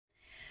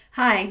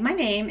Hi, my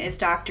name is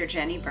Dr.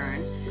 Jennie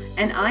Byrne,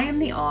 and I am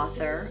the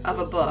author of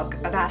a book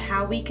about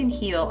how we can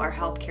heal our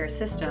healthcare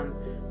system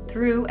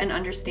through an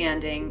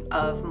understanding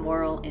of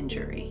moral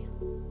injury.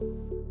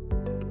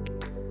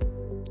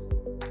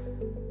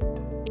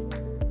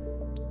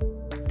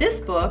 This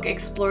book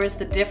explores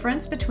the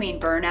difference between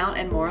burnout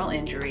and moral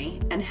injury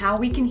and how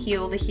we can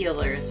heal the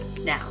healers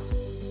now.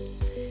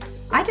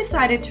 I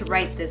decided to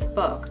write this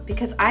book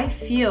because I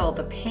feel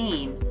the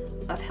pain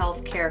of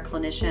healthcare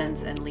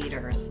clinicians and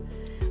leaders.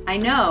 I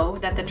know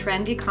that the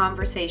trendy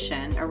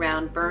conversation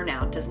around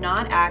burnout does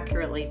not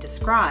accurately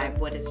describe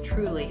what is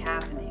truly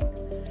happening.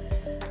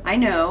 I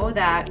know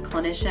that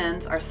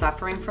clinicians are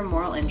suffering from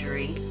moral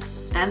injury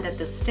and that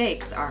the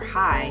stakes are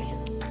high.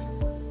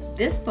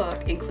 This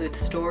book includes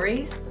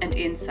stories and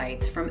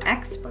insights from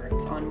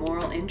experts on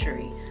moral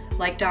injury,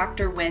 like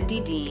Dr. Wendy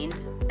Dean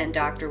and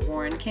Dr.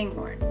 Warren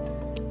Kinghorn,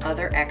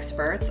 other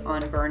experts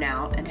on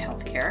burnout and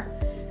healthcare,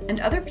 and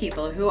other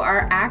people who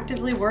are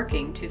actively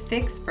working to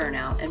fix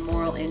burnout and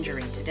moral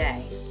injury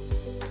today.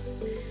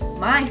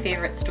 My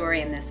favorite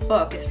story in this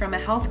book is from a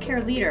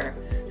healthcare leader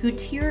who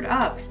teared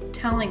up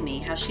telling me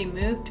how she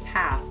moved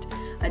past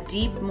a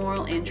deep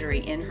moral injury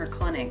in her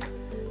clinic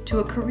to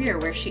a career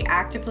where she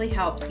actively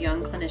helps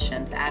young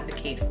clinicians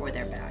advocate for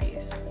their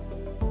values.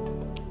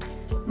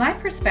 My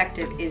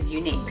perspective is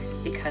unique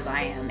because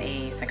I am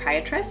a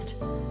psychiatrist,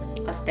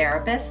 a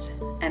therapist,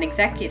 an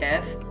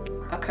executive,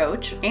 a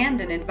coach,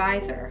 and an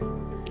advisor.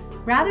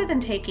 Rather than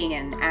taking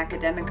an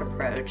academic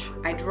approach,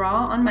 I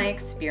draw on my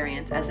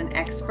experience as an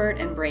expert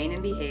in brain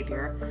and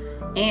behavior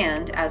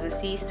and as a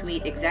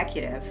C-suite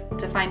executive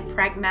to find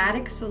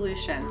pragmatic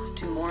solutions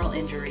to moral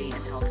injury in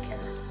healthcare.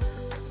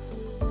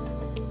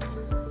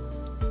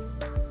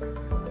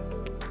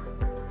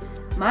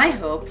 My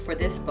hope for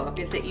this book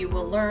is that you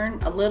will learn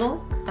a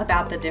little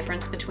about the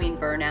difference between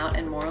burnout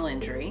and moral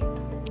injury.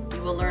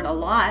 You will learn a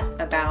lot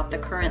about the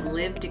current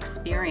lived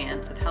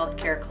experience of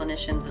healthcare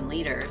clinicians and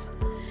leaders,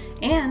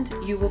 and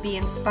you will be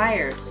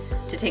inspired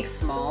to take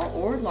small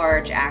or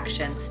large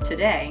actions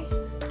today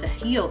to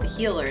heal the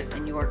healers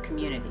in your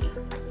community.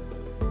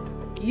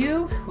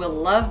 You will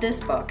love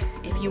this book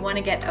if you want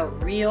to get a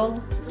real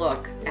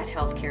look at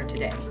healthcare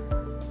today.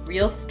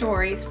 Real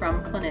stories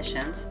from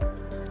clinicians,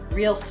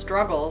 real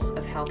struggles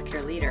of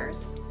healthcare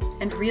leaders,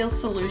 and real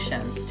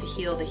solutions to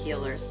heal the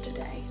healers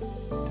today.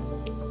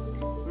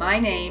 My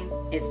name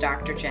is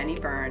Dr. Jennie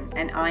Byrne,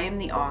 and I am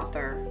the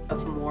author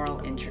of Moral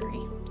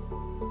Injury.